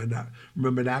 I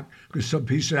remember that because some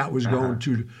piece of that was going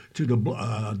to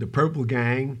the Purple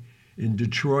Gang in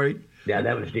Detroit, Yeah,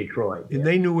 that was Detroit. and Yeah.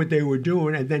 they knew what they were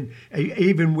doing. And then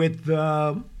even with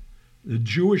the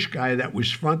Jewish guy that was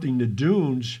fronting the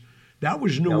Dunes, that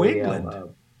was New Oh, yeah, England.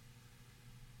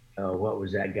 what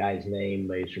was that guy's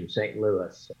name? He's from St.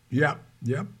 Louis. Yep.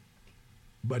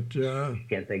 But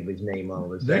Can't think of his name all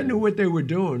of a they sudden. knew what they were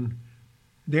doing.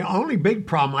 The only big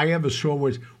problem I ever saw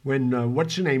was when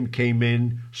what's her name came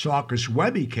in, Sarkis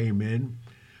Webby came in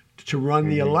to run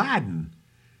the Aladdin,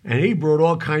 and he brought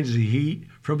all kinds of heat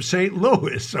from St.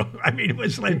 Louis. So it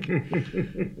was like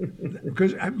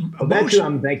because Well, that's who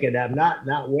I'm thinking of.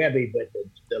 Not Webby, but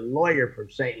the lawyer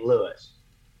from St. Louis.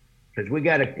 Because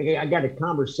I got a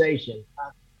conversation.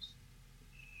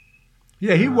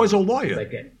 yeah, he was a lawyer,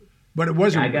 Like but it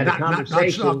wasn't I got a not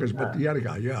conversation, Sarkis, but the other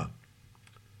guy. Yeah,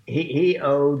 he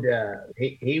owed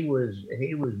he was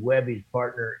Webby's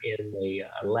partner in the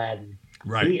Aladdin.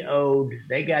 right. He owed.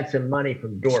 They got some money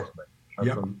from Dorfman. Or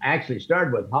Yep. from actually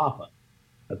started with Hoffa,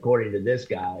 according to this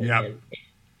guy. Yep.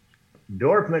 And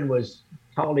Dorfman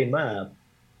called him up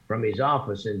from his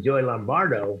office, and Joey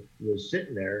Lombardo was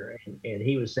sitting there, and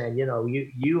he was saying,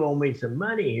 you owe me some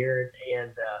money here,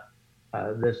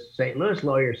 and this St. Louis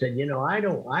lawyer said,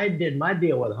 I did my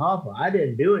deal with Hoffa. I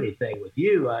didn't do anything with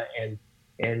you,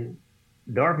 and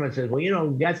Dorfman says, well,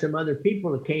 got some other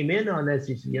people that came in on this.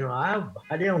 He said, I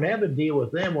don't have a deal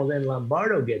with them. Well, then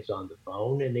Lombardo gets on the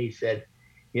phone and he said,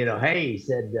 hey, he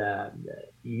said,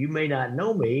 you may not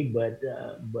know me, but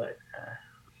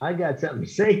I got something to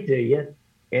say to you.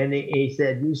 And he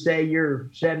said, you say you're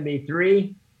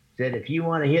 73? Said, if you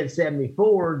want to hit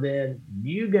 74, then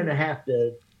you're going to have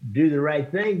to do the right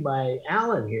thing by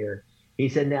Alan here. He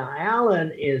said, now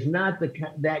Alan is not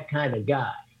that kind of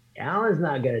guy. Alan's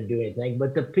not going to do anything,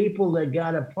 but the people that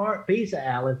got a piece of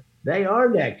Alan, they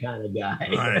are that kind of guy.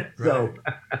 Right, So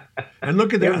right. And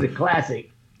look at it was a that. classic.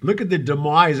 Look at the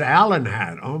demise Alan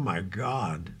had. Oh my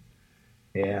God.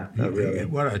 Yeah, really.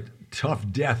 What a tough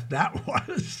death that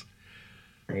was.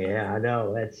 Yeah, I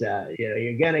know. That's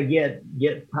you're gonna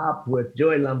get popped with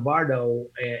Joey Lombardo,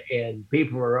 and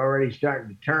people are already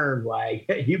starting to turn. Why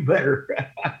you better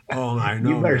Oh, I know.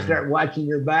 you better man. start watching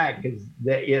your back because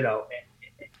that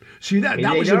See that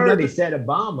was they'd already another. set a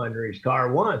bomb under his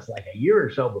car once, like a year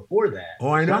or so before that. Oh,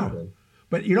 I know. Something.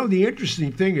 But the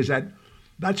interesting thing is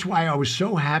that's why I was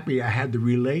so happy I had the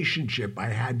relationship I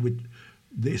had with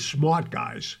the smart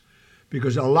guys,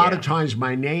 because a lot of times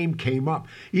my name came up,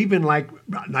 even like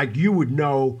you would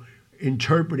know,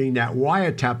 interpreting that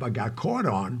wiretap I got caught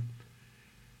on.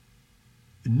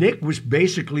 Nick was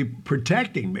basically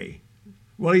protecting me.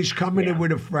 Well, he's coming in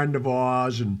with a friend of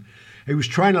ours, and he was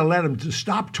trying to let him to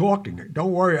stop talking.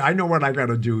 Don't worry, I know what I got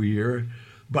to do here.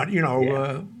 But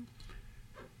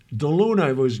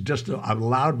DeLuna was just a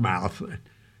loudmouth.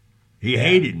 He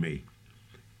hated me.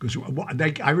 Because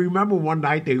I remember one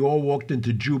night they all walked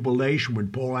into jubilation when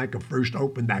Paul Anka first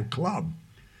opened that club.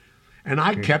 And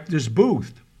I kept this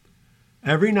booth.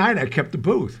 Every night I kept the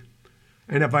booth.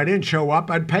 And if I didn't show up,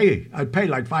 I'd pay like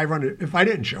 $500 if I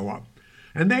didn't show up.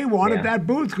 And they wanted that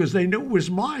booth because they knew it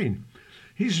was mine.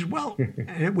 He says, well,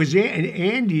 and it was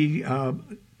Andy,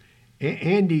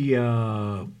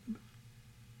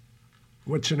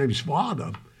 what's her name's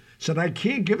father, said, I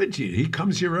can't give it to you. He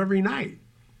comes here every night.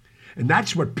 And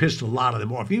that's what pissed a lot of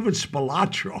them off, even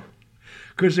Spilatro,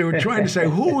 because they were trying to say,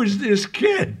 who is this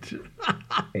kid?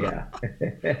 Yeah.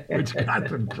 Which got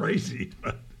them crazy.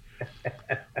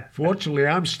 Fortunately,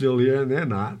 I'm still here and they're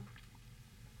not.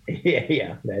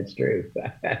 Yeah, that's true.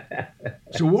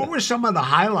 So what were some of the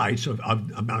highlights of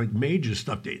like major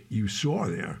stuff that you saw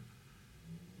there,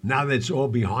 now that it's all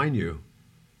behind you?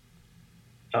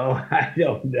 Oh, I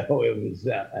don't know. It was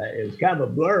kind of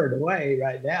a blur in a way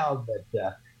right now, but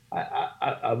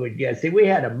I would guess. See, we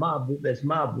had this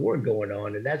mob war going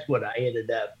on, and that's what I ended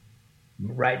up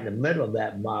right in the middle of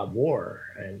that mob war,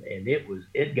 and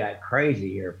it got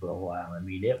crazy here for a while. I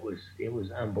mean, it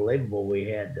was unbelievable. We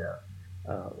had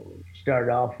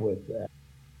started off with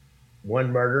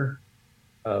one murder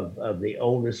of the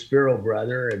oldest Spiro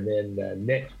brother, and then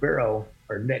Nick Spiro,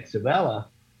 or Nick Savella,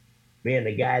 being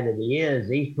the guy that he is,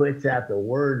 he puts out the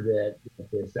word that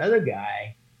this other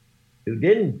guy who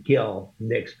didn't kill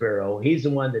Nick Spiro, he's the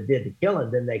one that did the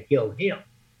killing. Then they killed him,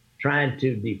 trying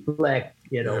to deflect,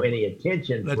 any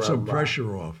attention. Let some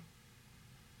pressure off.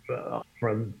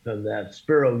 From the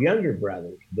Spiro younger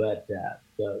brothers. But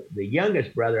the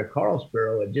youngest brother, Carl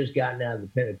Spiro, had just gotten out of the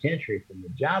penitentiary from the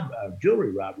job of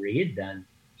jewelry robbery he'd done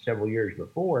several years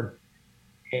before.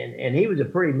 And he was a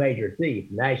pretty major thief,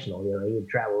 national. He would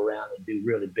travel around and do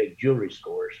really big jewelry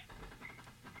scores.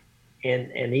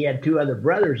 And he had two other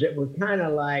brothers that were kind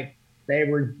of like, they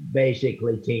were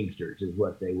basically Teamsters is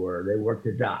what they were. They worked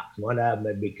the docks. One of them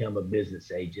had become a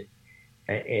business agent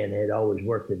and had always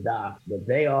worked the docks. But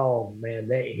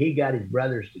he got his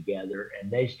brothers together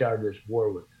and they started this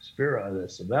war with the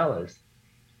Savellas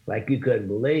like you couldn't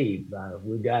believe.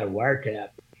 We got a wiretap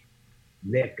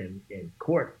Nick and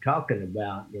Court talking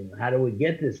about, how do we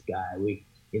get this guy?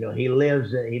 He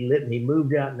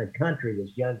moved out in the country,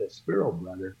 this youngest Spiro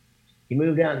brother. He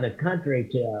moved out in the country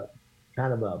to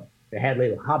they had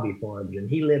little hobby farms, and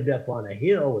he lived up on a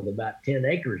hill with about 10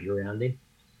 acres around him.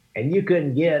 And you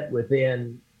couldn't get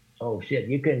within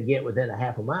a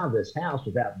half a mile of this house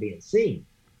without being seen.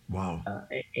 Wow.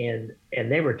 And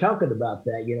they were talking about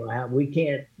that, how we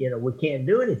can't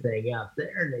do anything out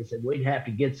there. And they said, we'd have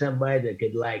to get somebody that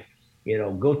could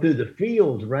go through the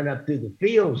fields, run up through the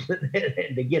fields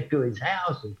to get to his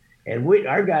house. And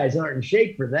our guys aren't in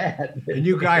shape for that. And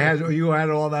you had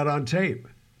all that on tape.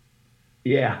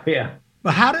 Yeah.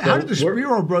 But how did the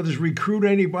Spiro brothers recruit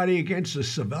anybody against the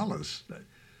Savellas?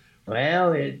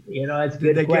 Well, it's a good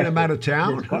Did they question. get him out of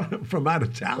town? From out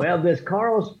of town? Well, this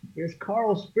Carl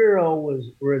Spiro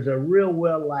was a real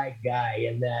well-liked guy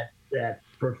in that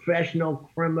professional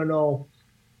criminal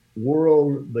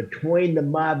world between the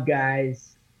mob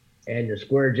guys and the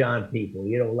Square John people.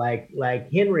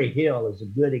 Like Henry Hill is a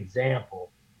good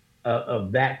example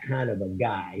of that kind of a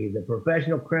guy. He's a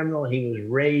professional criminal. He was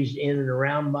raised in and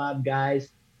around mob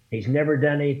guys. He's never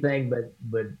done anything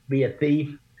but be a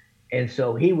thief. And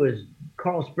so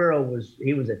Carl Spiro was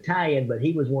Italian, but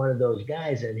he was one of those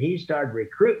guys, and he started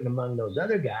recruiting among those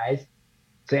other guys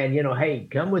saying, hey,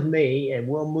 come with me and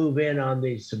we'll move in on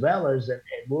these Sabellas and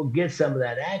we'll get some of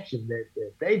that action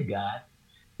that they've got.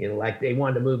 Like they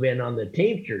wanted to move in on the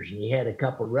Teamsters, and he had a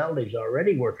couple of relatives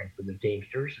already working for the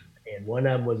Teamsters, and one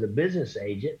of them was a business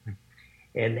agent,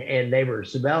 and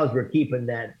Sabellas were keeping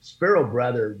that Sparrow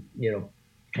brother,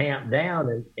 tamped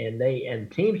down,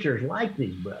 and Teamsters like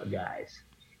these guys,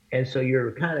 and so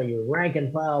you're kind of your rank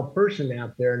and file person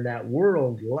out there in that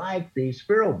world like these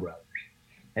Sparrow brothers,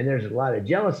 and there's a lot of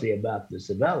jealousy about the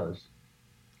Sabellas.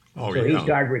 Oh, so he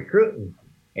started recruiting.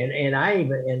 And I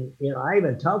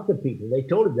even talked to people. They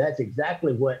told him that's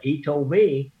exactly what he told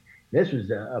me. This was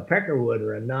a Peckerwood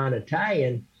or a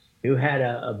non-Italian who had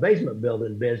a basement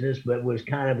building business, but was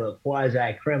kind of a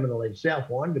quasi-criminal himself,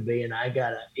 wanted to be. And I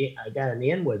got an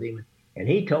in with him, and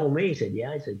he told me, he said,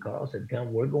 "Yeah," I said, "Carl said,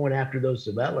 come, we're going after those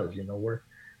Sabellas.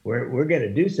 We're going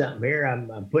to do something here.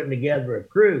 I'm putting together a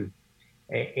crew,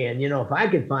 and if I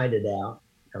could find it out."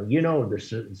 The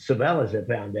Sabellas had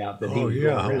found out that he was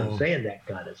going around saying that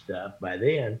kind of stuff by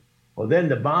then. Well, then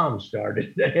the bombs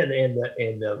started, and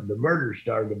the murders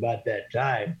started about that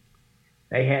time.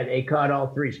 They caught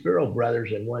all three Sparrow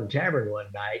brothers in one tavern one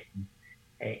night,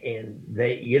 and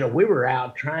they, we were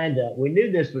out we knew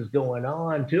this was going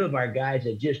on. Two of our guys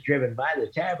had just driven by the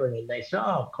tavern, and they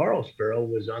saw Carl Sparrow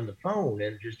was on the phone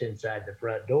and just inside the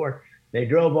front door. They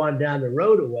drove on down the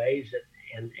road a ways,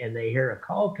 and they hear a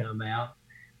call come out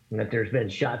that there's been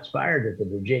shots fired at the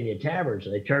Virginia Tavern. So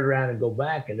they turn around and go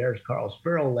back, and there's Carl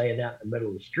Sparrow laying out in the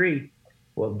middle of the street.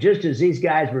 Well, just as these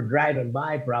guys were driving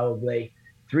by, probably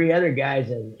three other guys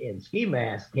in ski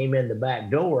masks came in the back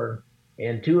door,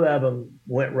 and two of them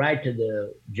went right to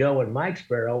the Joe and Mike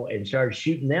Sparrow and started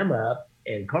shooting them up.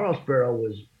 And Carl Sparrow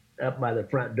was up by the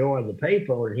front door on the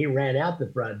payphone, and he ran out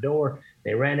the front door.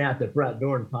 They ran out the front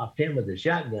door and popped him with a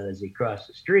shotgun as he crossed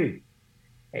the street.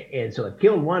 And so it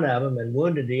killed one of them and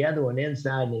wounded the other one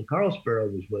inside, and then Carl Sparrow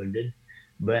was wounded,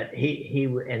 but he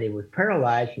was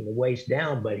paralyzed from the waist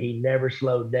down, but he never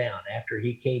slowed down. After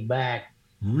he came back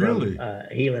from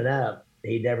healing up,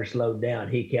 he never slowed down.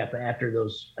 He kept after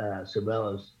those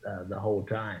Sabellas the whole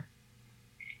time.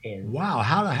 And wow,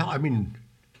 how the hell? I mean,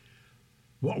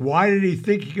 why did he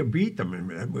think he could beat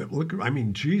them? Look, I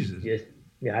mean, Jesus.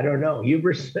 Yeah, I don't know.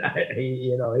 Hubris,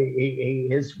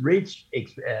 his reach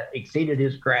exceeded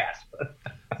his grasp.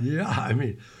 Yeah, I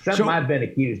mean, something I've been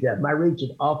accused of. My reach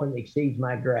often exceeds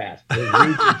my grasp. His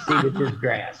reach exceeded his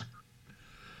grasp.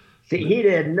 See, he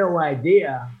had no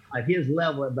idea at his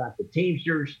level about the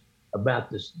Teamsters,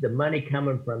 about the money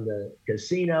coming from the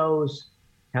casinos,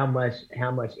 how much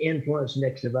influence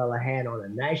Nick Sabella had on a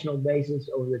national basis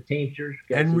over the Teamsters,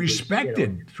 and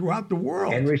respected throughout the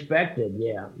world. And respected,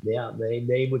 yeah.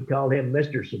 They would call him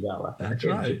Mr. Sabella in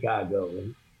Chicago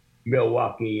and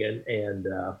Milwaukee and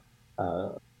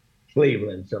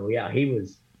Cleveland. So yeah, he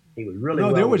was really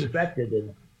well respected.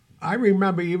 And I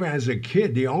remember even as a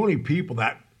kid, the only people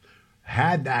that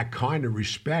had that kind of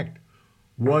respect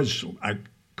was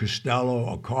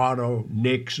Costello, Accardo,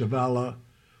 Nick Sabella.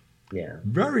 Yeah.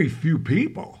 Very few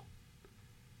people.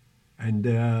 And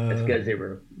that's because they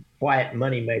were quiet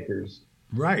money makers.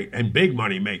 Right, and big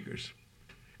money makers.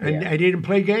 And they didn't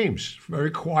play games.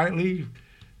 Very quietly,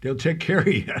 they'll take care of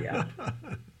you. Yeah.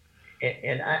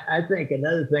 And I think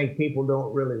another thing people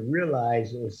don't really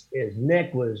realize is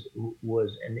Nick was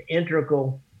an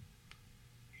integral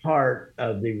part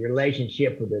of the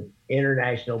relationship with the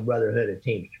International Brotherhood of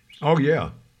Teamsters. Oh, yeah.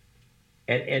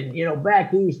 And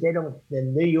back east, they don't,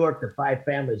 in New York, the five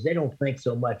families, they don't think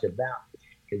so much about it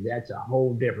because that's a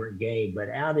whole different game. But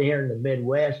out here in the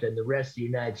Midwest and the rest of the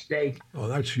United States, oh,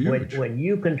 that's huge. When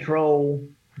you control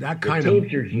that kind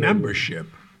of membership,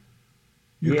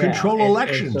 you control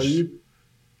elections. And so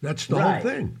that's the whole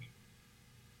thing.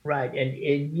 Right. And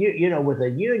you with a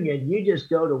union, you just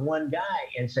go to one guy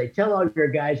and say, tell all your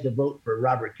guys to vote for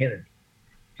Robert Kennedy.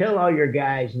 Tell all your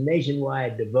guys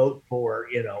nationwide to vote for,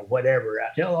 whatever.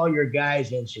 Tell all your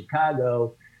guys in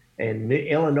Chicago and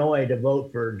Illinois to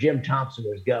vote for Jim Thompson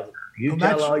as governor.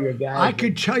 Tell all your guys. I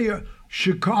could tell you,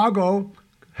 Chicago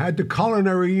had the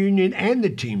Culinary Union and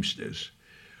the Teamsters.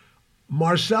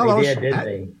 Marcellus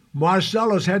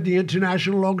had the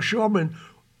International Longshoremen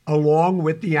along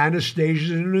with the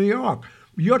Anastasias in New York.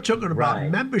 You're talking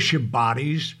about membership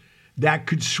bodies that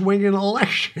could swing an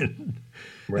election.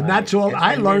 Right. And that's all.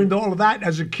 I learned all of that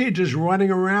as a kid, just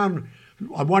running around,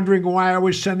 wondering why I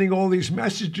was sending all these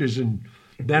messages. And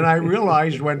then I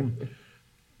realized when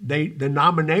the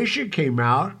nomination came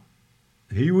out,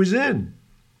 he was in.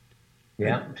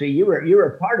 Yeah. So you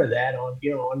were part of that on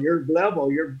your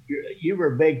level. You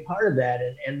were a big part of that,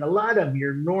 and a lot of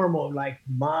your normal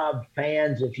mob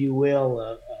fans, if you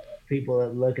will, people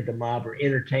that look at the mob are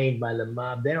entertained by the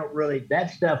mob. They don't really, that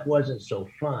stuff wasn't so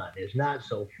fun. It's not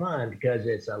so fun because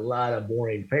it's a lot of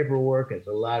boring paperwork. It's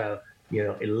a lot of,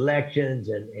 elections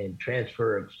and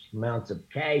transfer of amounts of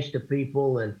cash to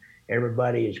people, and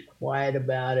everybody is quiet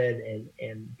about it.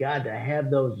 And God, to have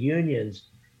those unions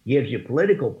gives you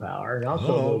political power. And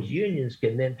also those unions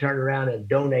can then turn around and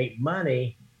donate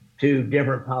money to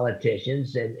different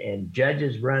politicians, and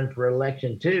judges run for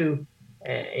election too.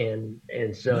 And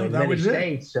so in many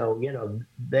states, so,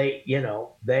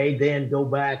 they then go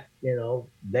back,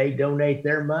 they donate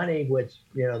their money, which,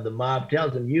 the mob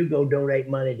tells them, you go donate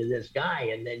money to this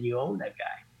guy, and then you own that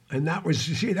guy. And that was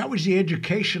the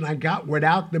education I got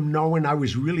without them knowing I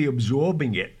was really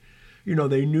absorbing it.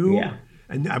 They knew. Yeah.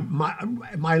 And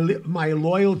my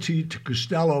loyalty to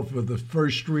Costello for the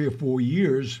first 3 or 4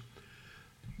 years,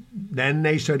 then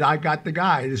they said, I got the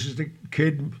guy. This is the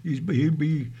kid. He'd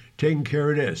be taking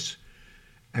care of this.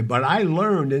 But I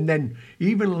learned, and then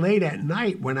even late at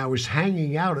night when I was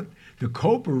hanging out at the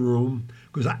Copa room,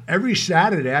 because every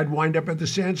Saturday I'd wind up at the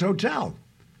Sands Hotel,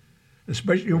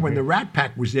 especially when the Rat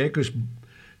Pack was there, because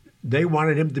they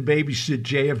wanted him to babysit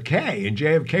JFK, and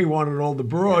JFK wanted all the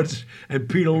broads and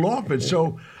Peter Lawford.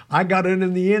 So I got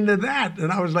in the end of that,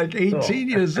 and I was like 18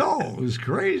 years old. It was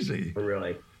crazy.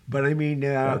 Really? But I mean,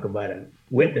 talk about it.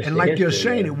 Witness and like you're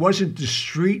saying, it wasn't the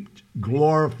street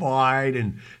glorified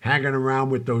and hanging around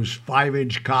with those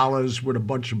 5-inch collars with a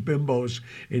bunch of bimbos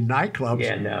in nightclubs.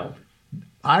 Yeah, no.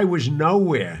 I was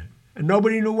nowhere, and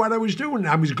nobody knew what I was doing.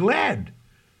 I was glad,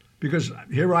 because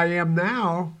here I am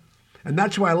now. And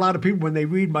that's why a lot of people, when they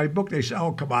read my book, they say,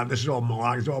 oh, come on, this is all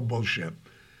malarkey, it's all bullshit.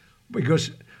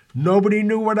 Because nobody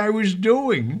knew what I was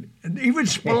doing. And even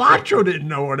Spilotro didn't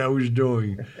know what I was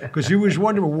doing, because he was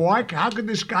wondering, how could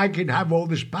this guy can have all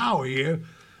this power here?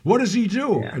 What does he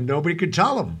do? Yeah. And nobody could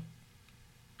tell him,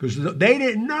 because they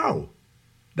didn't know.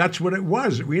 That's what it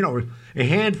was. A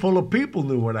handful of people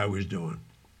knew what I was doing.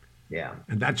 Yeah.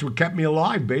 And that's what kept me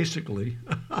alive, basically.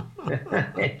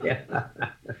 Yeah.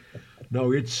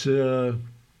 No, it's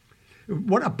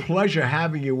what a pleasure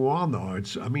having you on, though.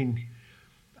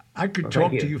 I could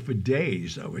talk to you for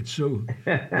days, though. It's so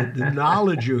the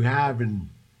knowledge you have, and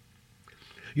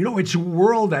it's a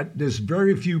world that there's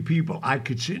very few people I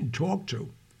could sit and talk to,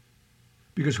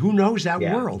 because who knows that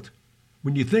world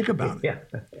when you think about it.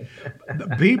 Yeah.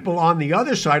 The people on the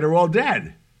other side are all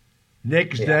dead.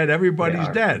 Nick's dead. Everybody's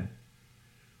dead.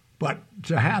 But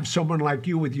to have someone like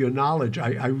you with your knowledge,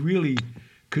 I really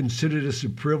consider this a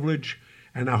privilege,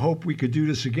 and I hope we could do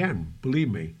this again.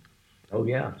 Believe me. Oh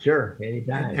yeah, sure,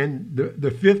 anytime. And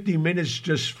the 50 minutes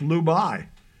just flew by,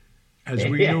 as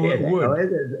we knew it would. Oh,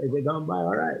 is it gone by?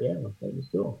 All right, yeah, that was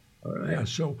cool. All right. Yeah,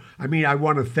 so I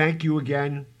want to thank you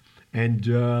again,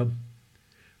 and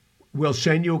we'll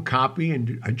send you a copy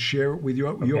and share it with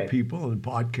your people and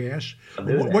podcasts.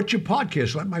 What's your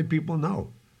podcast? Let my people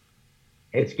know.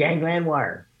 It's Gangland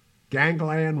Wire.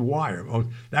 Gangland Wire. Oh,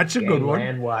 that's a good one.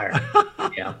 Gangland Wire.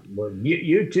 Yeah. Well,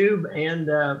 YouTube and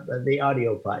the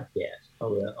audio podcast.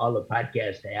 All the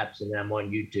podcast apps, and I'm on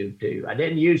YouTube too. I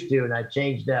didn't used to, and I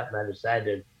changed up, and I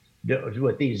decided to do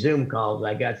with these Zoom calls.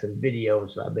 I got some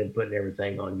videos, so I've been putting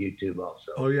everything on YouTube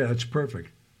also. Oh yeah, that's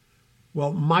perfect.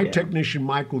 Well, my technician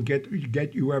Mike will get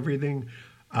you everything.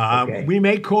 We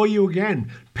may call you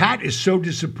again. Pat is so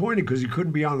disappointed because he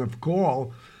couldn't be on the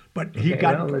call, but he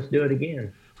got. Well, let's do it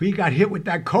again. He got hit with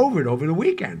that COVID over the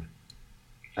weekend.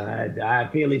 I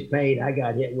feel his pain. I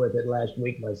got hit with it last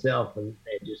week myself, and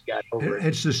it just got over it.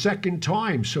 It's the second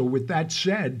time. So with that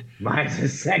said, mine's the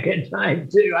second time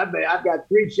too. I've got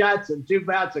 3 shots and 2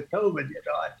 bouts of COVID.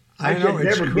 I know,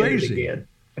 it's crazy.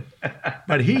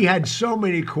 But he had so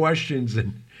many questions,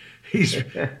 and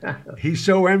he's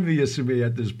so envious of me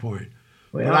at this point.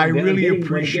 Well, but I really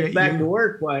appreciate when he gets back to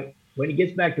work. When he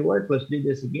gets back to work, let's do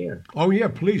this again. Oh yeah,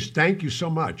 please. Thank you so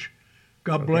much.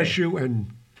 God bless you,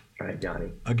 and all right,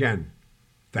 Johnny. Again,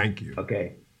 thank you.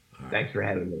 Okay. Right. Thanks for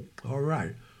having me. All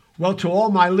right. Well, to all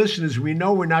my listeners, we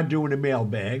know we're not doing a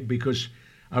mailbag because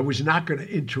I was not going to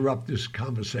interrupt this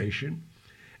conversation.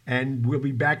 And we'll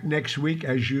be back next week,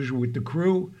 as usual, with the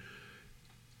crew.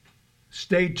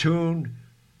 Stay tuned.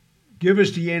 Give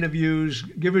us the interviews.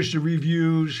 Give us the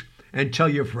reviews. And tell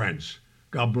your friends.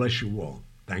 God bless you all.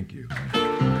 Thank you.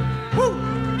 Woo!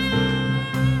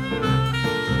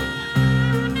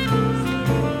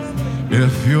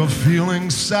 If you're feeling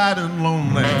sad and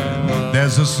lonely,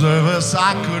 there's a service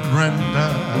I could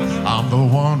render. I'm the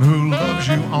one who loves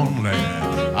you only.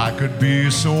 I could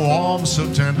be so warm,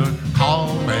 so tender.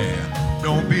 Call me.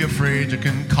 Don't be afraid, you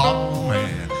can call me.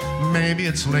 Maybe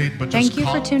it's late, but Thank you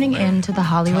for tuning in to the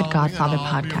Hollywood Godfather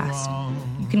podcast.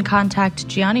 can contact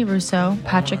Gianni Russo,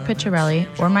 Patrick Picciarelli,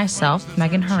 or myself,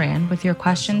 Megan Horan, with your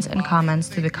questions and comments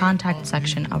through the contact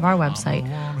section of our website,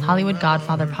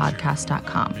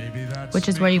 HollywoodGodfatherPodcast.com, which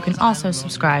is where you can also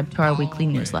subscribe to our weekly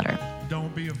newsletter.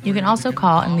 You can also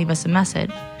call and leave us a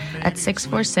message at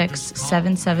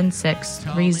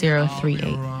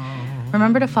 646-776-3038.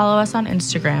 Remember to follow us on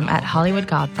Instagram at Hollywood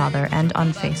Godfather and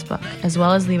on Facebook, as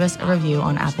well as leave us a review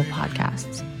on Apple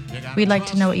Podcasts. We'd like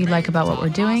to know what you'd like about what we're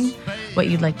doing, what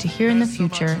you'd like to hear in the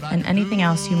future, and anything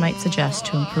else you might suggest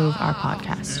to improve our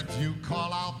podcast.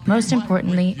 Most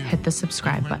importantly, hit the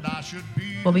subscribe button.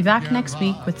 We'll be back next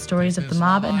week with stories of the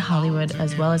mob and Hollywood,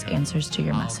 as well as answers to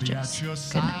your messages.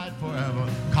 Good night.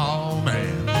 Call me.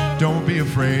 Don't be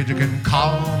afraid, you can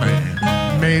call me.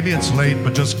 Maybe it's late,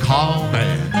 but just call me.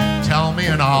 Tell me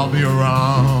and I'll be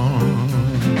around.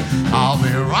 I'll be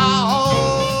around.